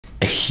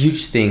A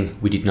huge thing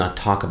we did not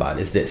talk about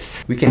is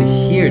this. We can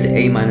hear the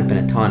A minor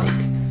pentatonic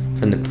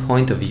from the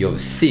point of view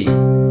of C,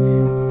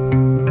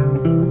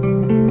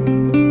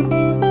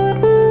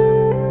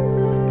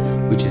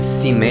 which is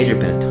C major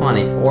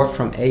pentatonic, or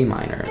from A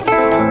minor.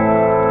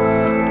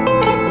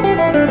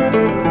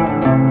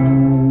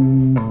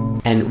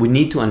 And we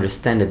need to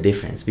understand the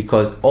difference,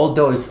 because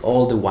although it's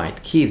all the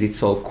white keys,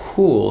 it's all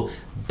cool,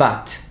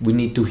 but we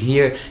need to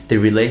hear the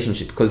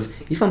relationship. Because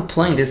if I'm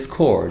playing this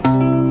chord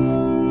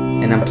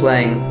and I'm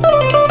playing,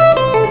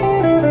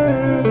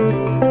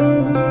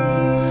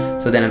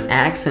 so then I'm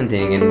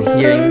accenting and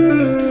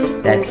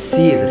hearing that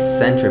C is a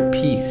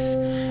centerpiece,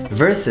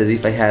 versus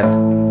if I have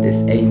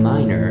this A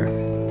minor,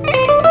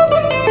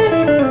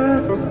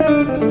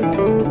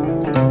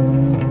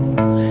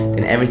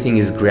 then everything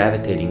is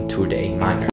gravitating to the A minor.